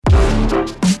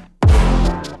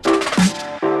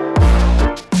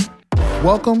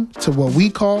Welcome to what we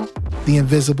call the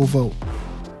invisible vote.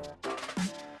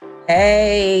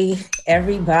 Hey,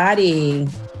 everybody.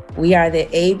 We are the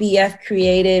ABF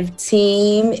Creative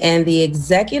team and the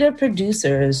executive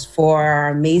producers for our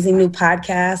amazing new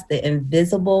podcast, The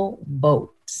Invisible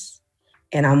Vote.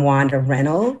 And I'm Wanda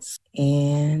Reynolds,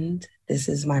 and this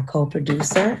is my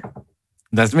co-producer.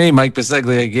 That's me, Mike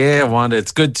Bisceglia. Yeah, Wanda,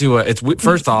 it's good to,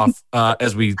 first off,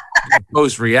 as we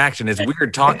post reaction, it's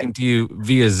weird talking to you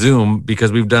via Zoom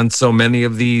because we've done so many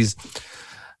of these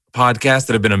podcasts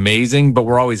that have been amazing, but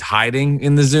we're always hiding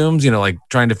in the Zooms, like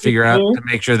trying to figure out to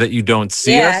make sure that you don't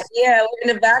see us. Yeah, we're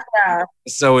in the background.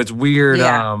 So it's weird.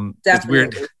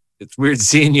 It's weird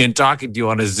seeing you and talking to you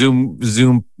on a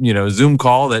Zoom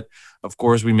call that, of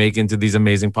course, we make into these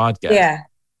amazing podcasts. Yeah.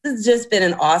 It's just been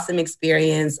an awesome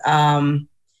experience. The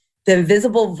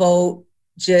Invisible Vote,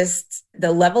 just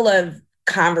the level of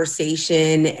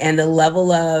conversation and the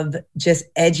level of just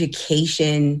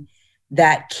education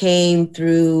that came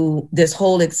through this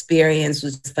whole experience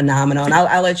was phenomenal. And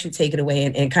I'll let you take it away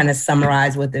and kind of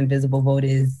summarize what the Invisible Vote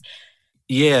is.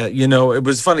 Yeah, it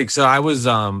was funny. So I was,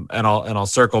 and I'll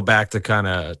circle back to kind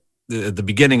of the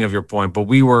beginning of your point, but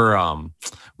we were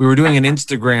doing an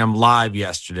Instagram live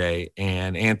yesterday,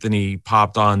 and Anthony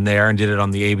popped on there and did it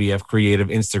on the ABF Creative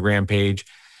Instagram page.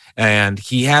 And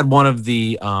he had one of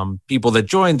the people that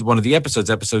joined one of the episodes,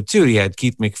 episode 2, he had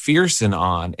Keith McPherson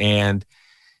on. And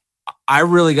I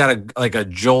really got a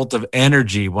jolt of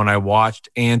energy when I watched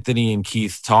Anthony and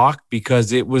Keith talk,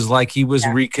 because it was like he was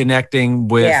reconnecting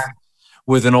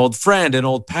with an old friend, an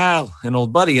old pal, an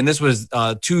old buddy. And this was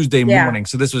Tuesday morning.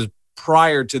 So this was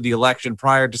prior to the election,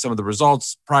 prior to some of the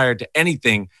results, prior to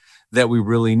anything that we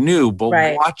really knew. But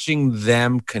watching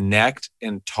them connect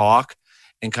and talk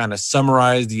and kind of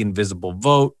summarize the invisible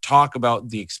vote, talk about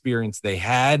the experience they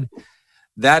had,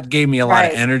 that gave me a lot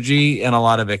of energy and a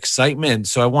lot of excitement.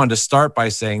 So I wanted to start by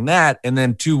saying that, and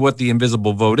then to what the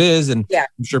invisible vote is. And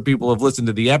I'm sure people have listened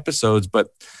to the episodes, but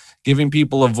giving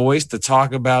people a voice to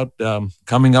talk about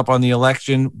coming up on the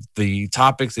election, the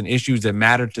topics and issues that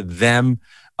matter to them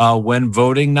when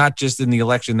voting, not just in the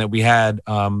election that we had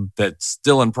that's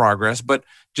still in progress, but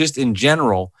just in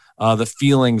general, the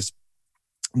feelings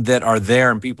that are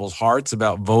there in people's hearts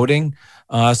about voting.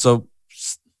 So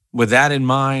with that in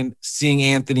mind, seeing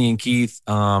Anthony and Keith,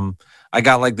 I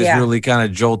got like this really kind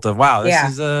of jolt of, wow,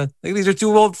 this is these are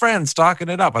two old friends talking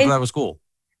it up. I thought that was cool.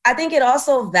 I think it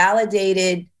also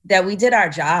validated that we did our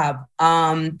job.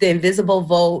 The invisible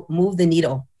vote moved the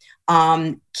needle.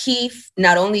 Keith,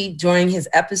 not only during his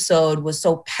episode, was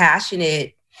so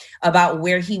passionate about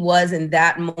where he was in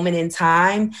that moment in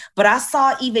time, but I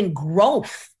saw even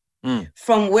growth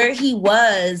from where he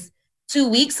was 2.5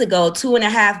 weeks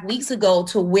ago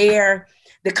to where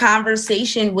the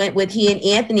conversation went with he and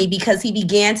Anthony, because he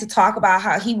began to talk about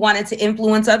how he wanted to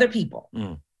influence other people.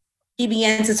 He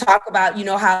began to talk about,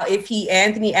 how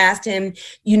Anthony asked him,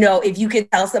 if you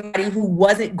could tell somebody who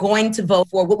wasn't going to vote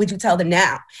for, what would you tell them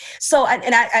now? So,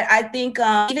 I think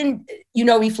even,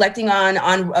 reflecting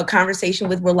on a conversation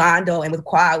with Rolando and with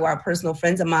Qua, who are personal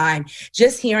friends of mine,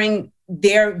 just hearing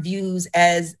their views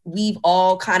as we've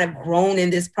all kind of grown in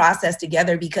this process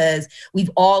together, because we've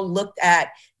all looked at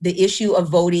the issue of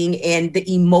voting and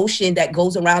the emotion that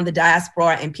goes around the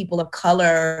diaspora and people of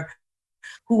color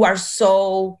who are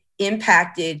so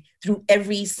impacted through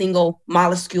every single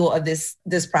molecule of this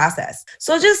process.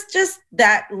 So just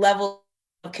that level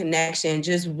of connection,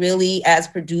 just really as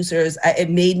producers, it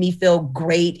made me feel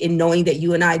great in knowing that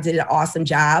you and I did an awesome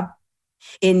job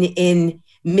in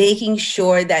making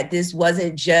sure that this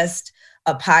wasn't just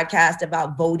a podcast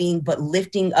about voting, but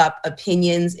lifting up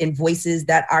opinions and voices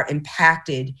that are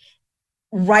impacted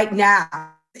right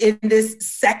now, in this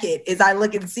second, as I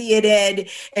look and see it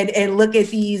and look at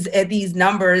these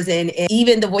numbers and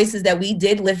even the voices that we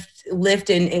did lift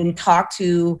and talk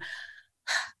to.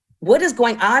 What is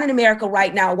going on in America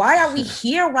right now? Why are we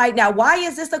here right now? Why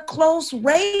is this a close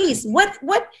race? What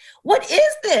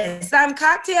is this? I'm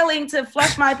cocktailing to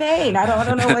flush my pain. I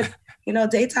don't know what,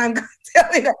 daytime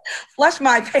cocktailing to flush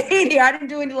my pain here. I didn't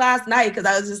do any last night because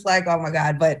I was just like, oh my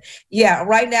God. But yeah,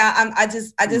 right now I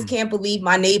just can't believe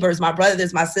my neighbors, my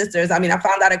brothers, my sisters. I mean, I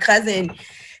found out a cousin,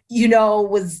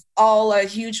 was all a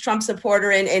huge Trump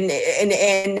supporter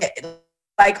and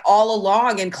like all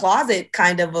along in closet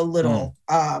kind of a little.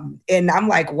 And I'm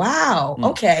like, wow,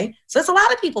 okay. So it's a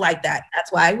lot of people like that.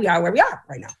 That's why we are where we are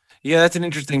right now. Yeah, that's an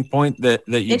interesting point that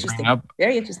you bring up.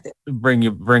 Very interesting.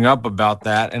 Bring up about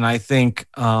that. And I think,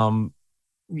 I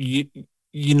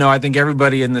think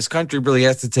everybody in this country really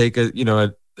has to take a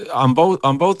on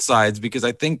both sides, because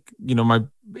I think,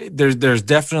 there's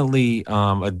definitely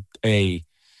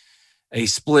a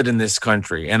split in this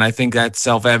country. And I think that's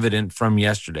self-evident from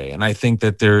yesterday. And I think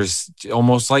that there's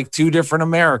almost like two different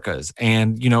Americas.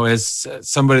 And, as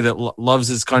somebody that loves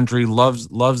his country, loves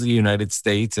the United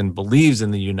States and believes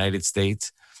in the United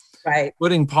States, right,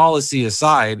 putting policy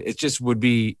aside, it would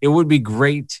be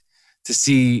great to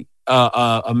see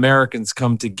Americans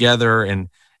come together and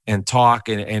talk,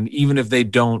 and even if they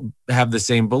don't have the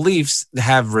same beliefs,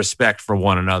 have respect for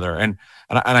one another. And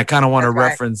I kind of want to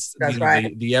reference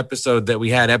the episode that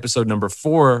we had, episode number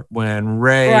 4, when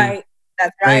Ray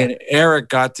and Eric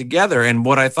got together. And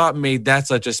what I thought made that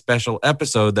such a special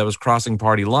episode that was crossing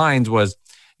party lines was,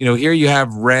 here you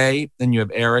have Ray and you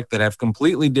have Eric that have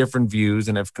completely different views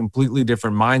and have completely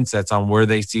different mindsets on where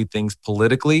they see things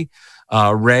politically.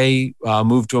 Ray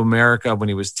moved to America when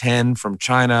he was 10 from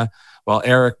China, while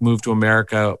Eric moved to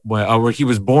America where he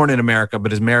was born in America,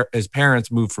 but his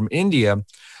parents moved from India.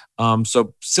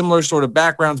 So similar sort of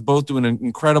backgrounds, both doing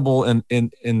incredible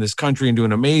in this country and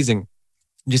doing amazing,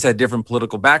 just had different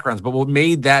political backgrounds. But what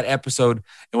made that episode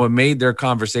and what made their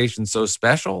conversation so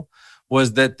special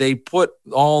was that they put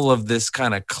all of this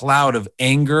kind of cloud of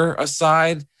anger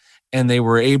aside, and they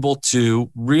were able to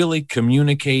really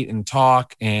communicate and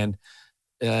talk and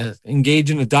engage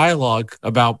in a dialogue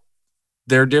about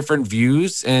their different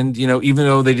views. And, even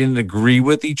though they didn't agree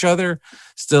with each other,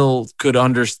 still could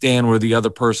understand where the other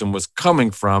person was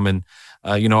coming from. And,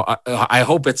 I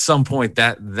hope at some point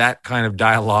that kind of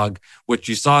dialogue, which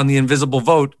you saw in the invisible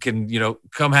vote, can,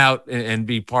 come out and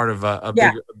be part of a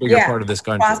bigger part of this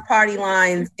country. Cross party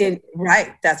lines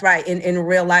that's right. In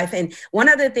real life. And one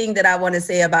other thing that I want to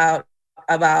say about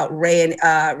Ray and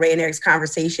Eric's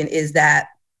conversation is that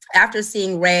after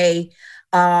seeing Ray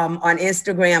on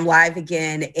Instagram Live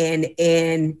again,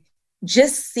 and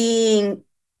just seeing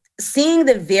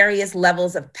the various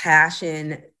levels of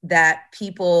passion that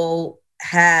people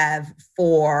have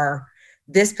for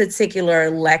this particular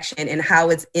election and how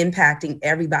it's impacting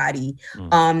everybody.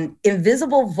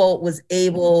 Invisible Vote was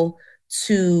able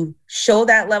to show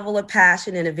that level of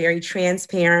passion in a very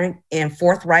transparent and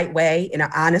forthright way, in an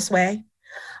honest way.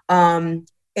 And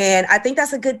I think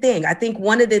that's a good thing. I think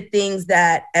one of the things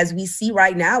that, as we see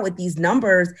right now with these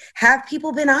numbers, have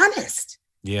people been honest?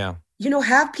 Yeah.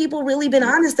 Have people really been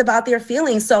honest about their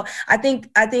feelings? So I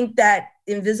think that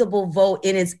Invisible Vote,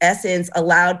 in its essence,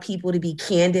 allowed people to be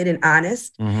candid and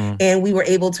honest. Mm-hmm. And we were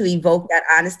able to evoke that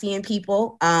honesty in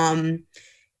people. And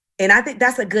I think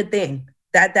that's a good thing.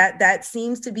 That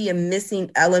seems to be a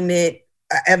missing element,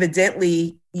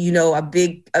 evidently, a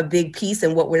big piece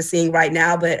in what we're seeing right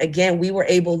now. But again, we were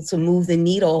able to move the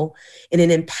needle in an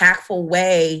impactful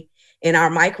way in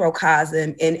our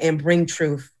microcosm and bring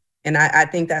truth. And I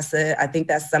think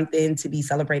that's something to be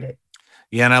celebrated.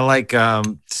 Yeah, and I like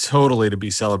totally to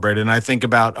be celebrated. And I think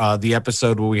about the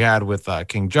episode where we had with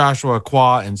King Joshua,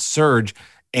 Qua, and Serge,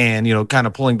 and kind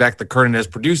of pulling back the curtain as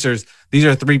producers. These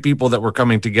are 3 people that were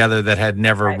coming together that had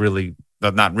never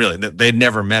they'd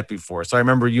never met before. So I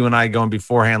remember you and I going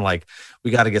beforehand, like, we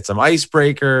got to get some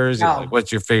icebreakers. Like,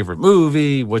 what's your favorite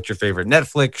movie? What's your favorite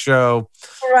Netflix show?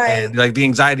 Right. And like the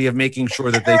anxiety of making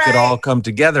sure that they could all come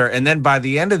together. And then by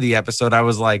the end of the episode, I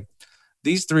was like,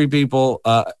 these 3 people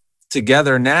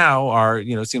together now are,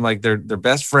 seem like they're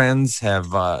best friends,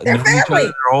 have known each other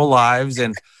their whole lives.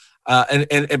 And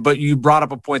but you brought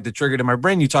up a point that triggered in my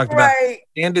brain. You talked about how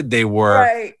candid they were.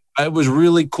 Right. It was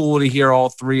really cool to hear all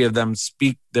 3 of them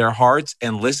speak their hearts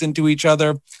and listen to each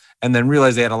other, and then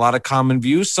realize they had a lot of common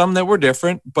views, some that were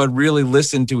different, but really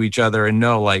listen to each other and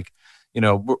know, like,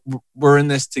 we're in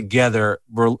this together.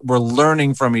 We're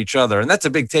learning from each other. And that's a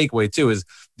big takeaway too, is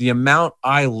the amount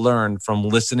I learned from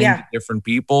listening to different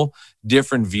people,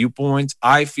 different viewpoints.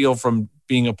 I feel from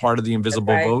being a part of the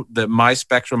Invisible Vote that my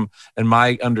spectrum and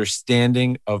my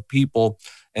understanding of people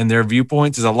and their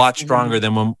viewpoints is a lot stronger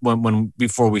than when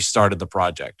before we started the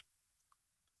project.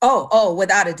 Oh,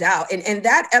 without a doubt. And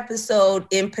that episode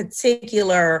in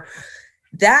particular,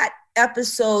 that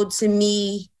episode to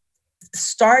me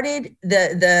started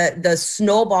the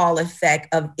snowball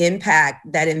effect of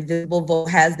impact that Invisible Vote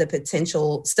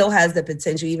still has the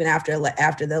potential, even after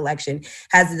the election,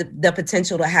 has the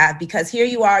potential to have. Because here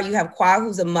you have Qua,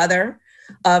 who's a mother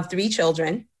of 3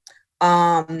 children,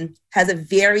 has a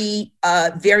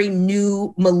very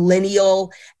new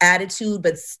millennial attitude,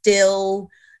 but still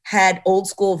had old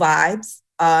school vibes.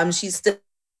 She's still,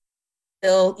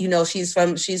 she's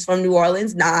from New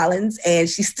Orleans, and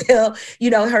she's still,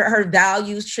 her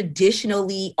values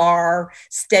traditionally are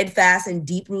steadfast and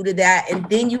deep rooted that. And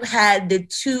then you had the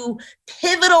 2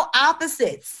 pivotal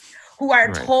opposites who are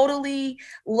Right. totally,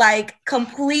 like,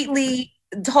 completely,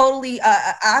 totally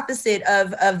opposite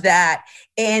of that.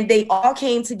 And they all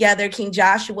came together. King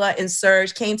Joshua and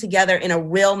Serge came together in a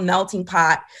real melting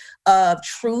pot of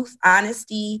truth,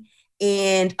 honesty,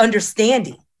 and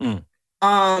understanding.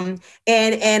 And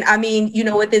I mean, you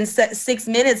know, within 6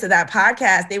 minutes of that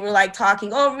podcast, they were like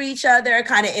talking over each other,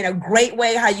 kind of in a great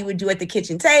way, how you would do at the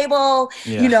kitchen table,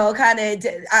 you know, kind of,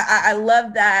 I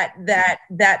love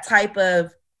that type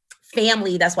of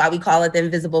family. That's why we call it the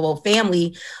Invisible Vote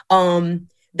family.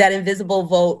 That Invisible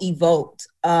Vote evoked,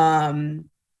 in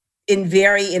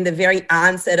the very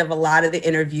onset of a lot of the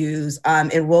interviews,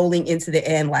 and rolling into the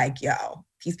end, like, yo,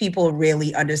 these people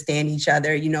really understand each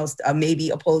other, you know, maybe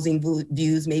opposing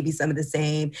views, maybe some of the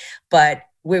same, but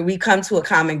where we come to a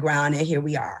common ground, and here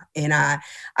we are. And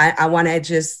I want to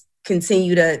just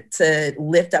continue to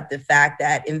lift up the fact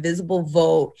that Invisible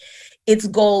Vote, its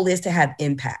goal is to have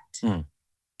impact.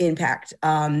 Impact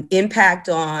on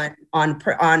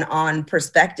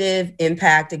perspective,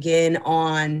 impact again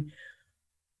on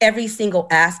every single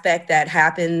aspect that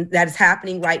is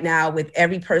happening right now with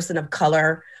every person of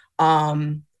color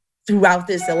throughout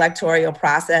this electoral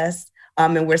process,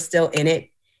 and we're still in it.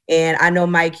 And I know,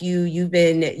 Mike, you've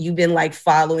been like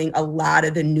following a lot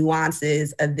of the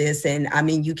nuances of this, and I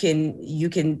mean, you can you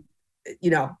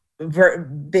know,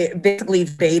 basically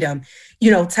verbatim, you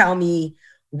know, tell me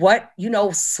what, you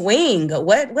know, swing,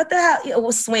 what the hell it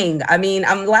was swing. I mean,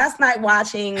 I'm last night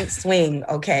watching swing.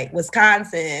 Okay.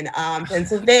 Wisconsin,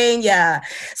 Pennsylvania.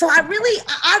 So I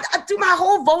through my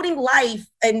whole voting life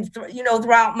and, you know,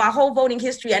 throughout my whole voting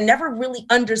history, I never really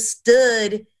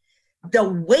understood the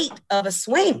weight of a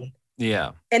swing.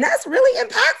 Yeah. And that's really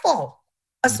impactful.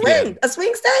 A swing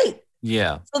state.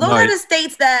 Yeah. So those are the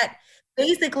states that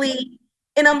basically,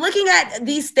 and I'm looking at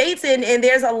these states, and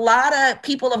there's a lot of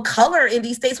people of color in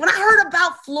these states. When I heard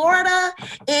about Florida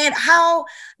and how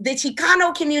the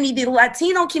Chicano community, the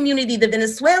Latino community, the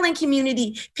Venezuelan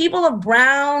community, people of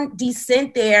brown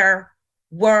descent there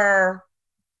were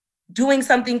doing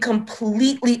something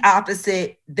completely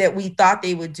opposite that we thought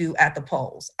they would do at the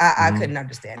polls. I couldn't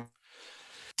understand.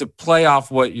 To play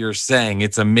off what you're saying,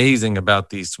 it's amazing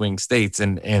about these swing states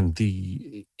and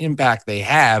the impact they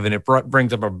have. And it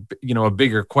brings up a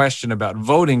bigger question about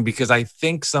voting, because I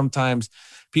think sometimes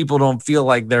people don't feel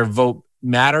like their vote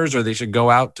matters or they should go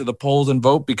out to the polls and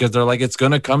vote, because they're like, it's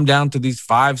going to come down to these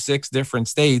 5-6 different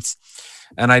states.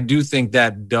 And I do think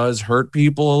that does hurt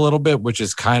people a little bit, which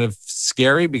is kind of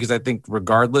scary, because I think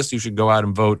regardless, you should go out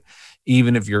and vote,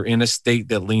 even if you're in a state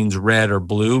that leans red or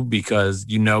blue, because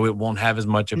you know it won't have as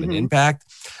much of an impact.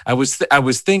 I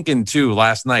was thinking too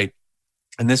last night,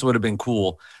 and this would have been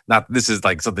cool. This is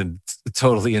like something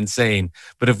totally insane,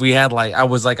 but if we had I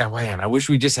was like, oh, man, I wish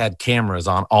we just had cameras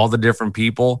on all the different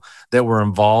people that were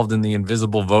involved in the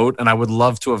Invisible Vote, and I would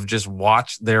love to have just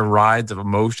watched their rides of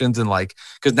emotions, and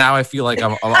because now I feel like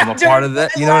I'm a part of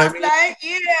that. You know what I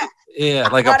mean? Yeah,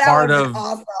 like a part of.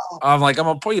 Awesome.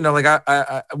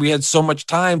 We had so much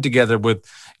time together with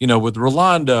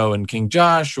Rolando and King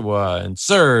Joshua and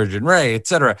Serge and Ray,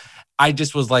 etc. I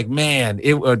just was like, man,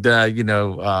 it would,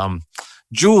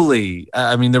 Julie.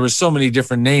 I mean, there were so many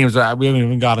different names. We haven't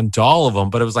even gotten to all of them,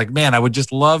 but it was like, man, I would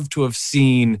just love to have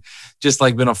seen, just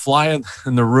like been a fly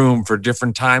in the room for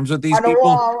different times with these people.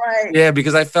 Wall, right. Yeah,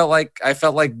 because I felt like,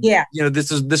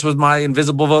 this was my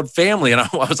Invisible Vote family, and I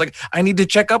was like, I need to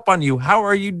check up on you. How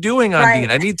are you doing,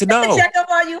 Andine? I need to know. Check up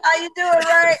on you. How you doing?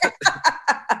 Right.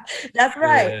 That's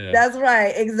right. Yeah. That's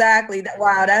right. Exactly.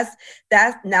 Wow.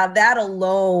 That's now that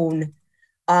alone,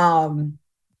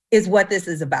 is what this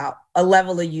is about. A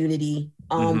level of unity,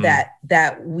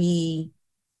 that we,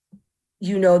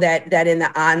 that in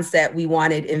the onset we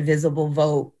wanted Invisible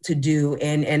Vote to do,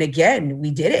 and again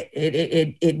we did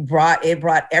it. It brought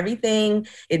everything.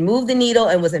 It moved the needle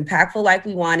and was impactful like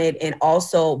we wanted, and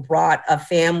also brought a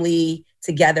family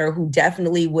together who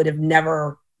definitely would have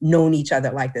never known each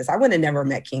other like this. I would have never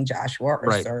met King Joshua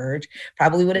or Serge.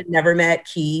 Probably would have never met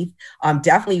Keith.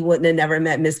 Definitely wouldn't have never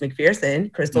met Miss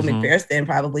McPherson, Crystal McPherson,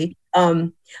 probably.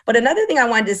 But another thing I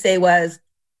wanted to say was,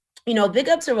 big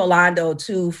up to Rolando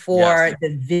too for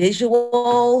the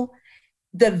visual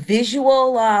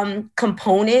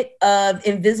component of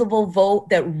Invisible Vote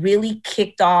that really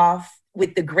kicked off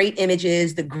with the great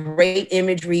images, the great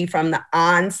imagery from the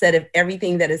onset of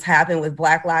everything that has happened with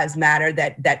Black Lives Matter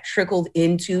that trickled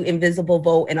into Invisible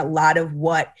Vote, and a lot of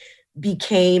what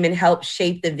became and helped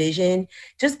shape the vision.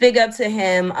 Just big up to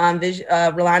him,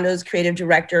 Rolando's creative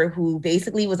director, who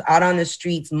basically was out on the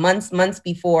streets months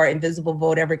before Invisible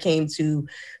Vote ever came to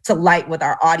light with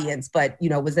our audience, but, you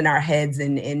know, was in our heads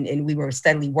and we were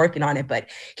steadily working on it. But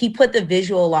he put the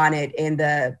visual on it and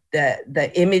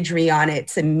the imagery on it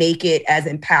to make it as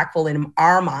impactful in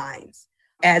our minds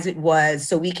as it was,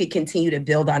 so we could continue to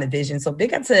build on a vision. So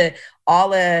big up to all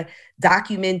the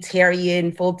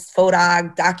documentarian folks,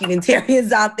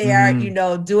 documentarians out there, you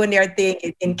know, doing their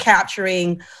thing and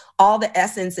capturing all the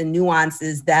essence and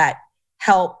nuances that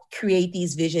help create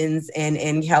these visions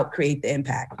and help create the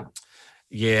impact.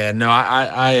 Yeah, no,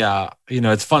 I you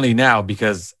know, it's funny now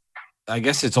because I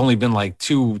guess it's only been like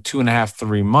 2.5,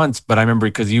 3 months, but I remember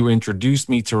because you introduced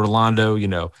me to Rolando, you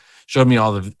know, showed me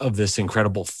all of this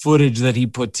incredible footage that he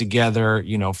put together.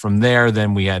 You know, from there,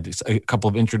 then we had a couple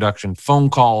of introduction phone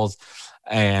calls.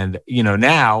 And, you know,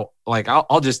 now, like,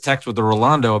 I'll just text with the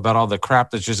Rolando about all the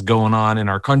crap that's just going on in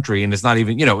our country. And it's not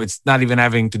even, you know, it's not even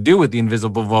having to do with the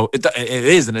Invisible Vote. It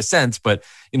is in a sense, but,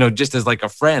 you know, just as like a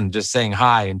friend, just saying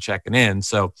hi and checking in.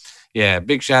 So, yeah,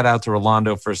 big shout out to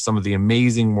Rolando for some of the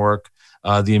amazing work,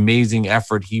 the amazing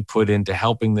effort he put into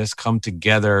helping this come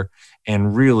together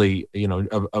and really, you know,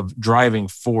 a driving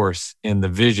force in the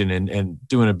vision and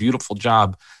doing a beautiful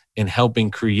job in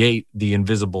helping create the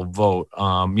Invisible Vote.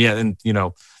 Yeah. And, you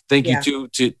know, thank you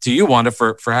to you, Wanda,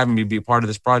 for having me be a part of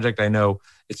this project. I know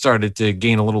it started to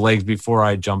gain a little legs before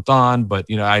I jumped on, but,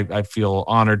 you know, I feel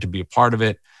honored to be a part of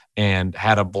it and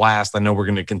had a blast. I know we're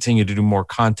going to continue to do more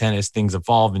content as things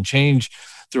evolve and change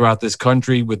throughout this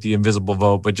country with the Invisible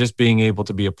Vote, but just being able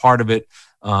to be a part of it,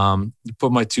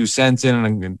 put my 2 cents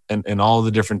in and all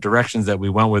the different directions that we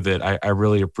went with it. I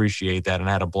really appreciate that and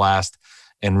had a blast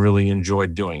and really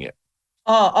enjoyed doing it.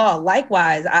 Oh,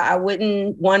 likewise. I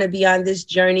wouldn't want to be on this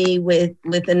journey with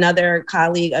another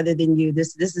colleague other than you.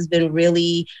 This has been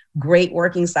really great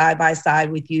working side by side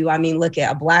with you. I mean, look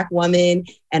at a Black woman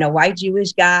and a white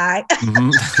Jewish guy.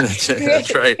 Mm-hmm.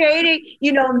 That's right. Creating,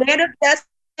 you know, manifested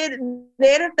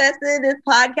this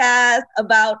podcast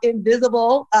about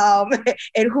invisible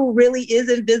and who really is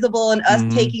invisible, and us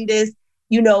taking this,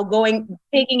 you know,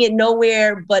 taking it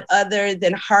nowhere but other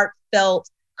than heartfelt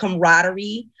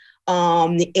camaraderie,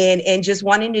 and just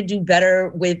wanting to do better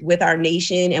with our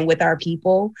nation and with our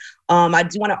people. I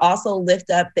do want to also lift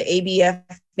up the ABF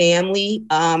family.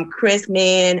 Chris,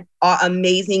 man,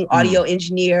 amazing audio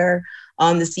engineer.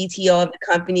 The CTO of the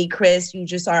company, Chris, you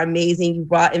just are amazing. You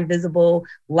brought Invisible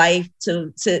life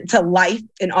to life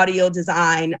in audio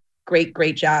design.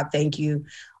 Great job. Thank you.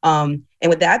 And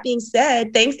with that being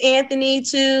said, thanks, Anthony,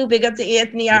 too. Big up to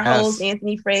Anthony, our host,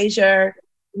 Anthony Frazier.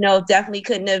 You know, definitely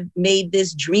couldn't have made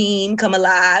this dream come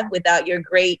alive without your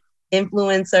great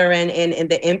influencer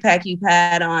and the impact you've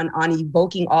had on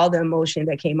evoking all the emotion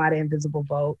that came out of Invisible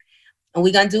Vote. And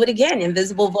we're going to do it again.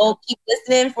 Invisible Vote. Keep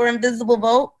listening for Invisible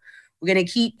Vote. We're going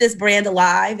to keep this brand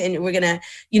alive, and we're going to,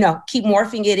 you know, keep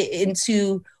morphing it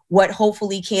into what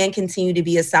hopefully can continue to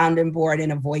be a sounding board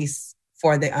and a voice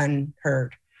for the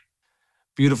unheard.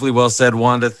 Beautifully well said,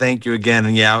 Wanda. Thank you again.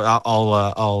 And yeah,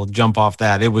 I'll jump off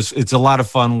that. It's a lot of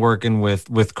fun working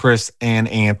with Chris and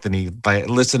Anthony. By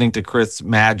listening to Chris'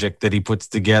 magic that he puts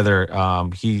together,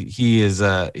 he is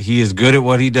good at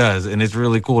what he does, and it's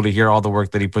really cool to hear all the work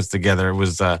that he puts together. It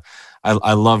was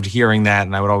I loved hearing that,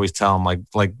 and I would always tell him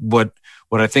like what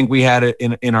I think we had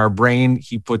in our brain,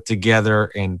 he put together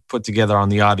on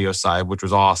the audio side, which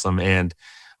was awesome. And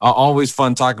always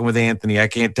fun talking with Anthony. I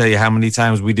can't tell you how many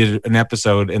times we did an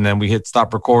episode and then we hit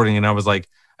stop recording, and I was like,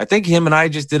 I think him and I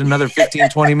just did another 15,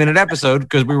 20 minute episode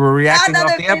because we were reacting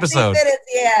off the episode. Minutes,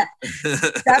 yeah,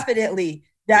 definitely.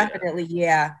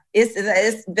 Yeah.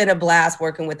 It's been a blast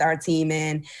working with our team,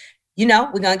 and, you know,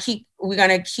 we're going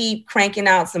to keep cranking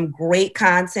out some great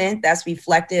content that's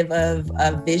reflective of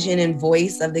vision and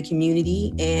voice of the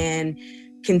community, and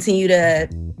continue to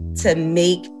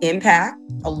make impact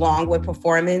along with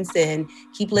performance, and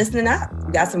keep listening up.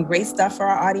 We got some great stuff for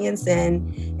our audience,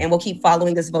 and we'll keep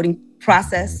following this voting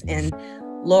process, and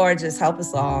Lord, just help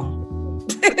us all.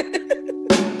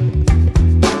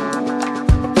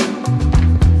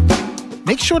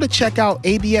 Make sure to check out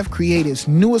ABF Creative's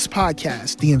newest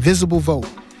podcast, The Invisible Vote.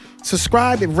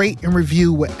 Subscribe and rate and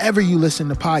review wherever you listen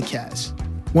to podcasts.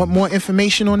 Want more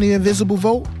information on The Invisible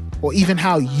Vote, or even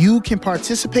how you can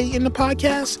participate in the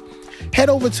podcast? Head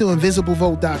over to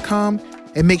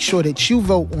invisiblevote.com and make sure that you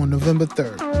vote on November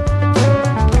 3rd.